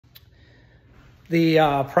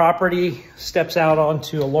The property steps out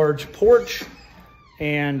onto a large porch,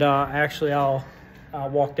 and actually I'll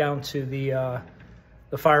walk down to the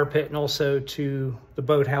fire pit and also to the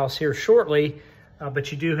boathouse here shortly.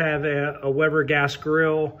 But you do have a Weber gas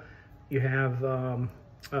grill. You have a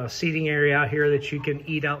seating area out here that you can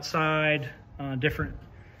eat outside, different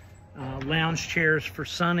lounge chairs for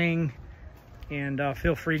sunning, and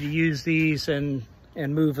feel free to use these and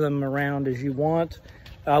move them around as you want.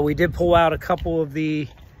 We did pull out a couple of the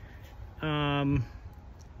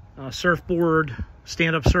surfboard,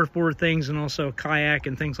 stand-up surfboard things, and also kayak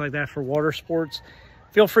and things like that for water sports.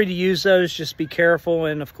 Feel free to use those, just be careful,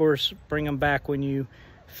 and of course bring them back when you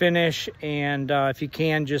finish, and if you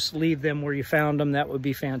can, just leave them where you found them. That would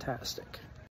be fantastic.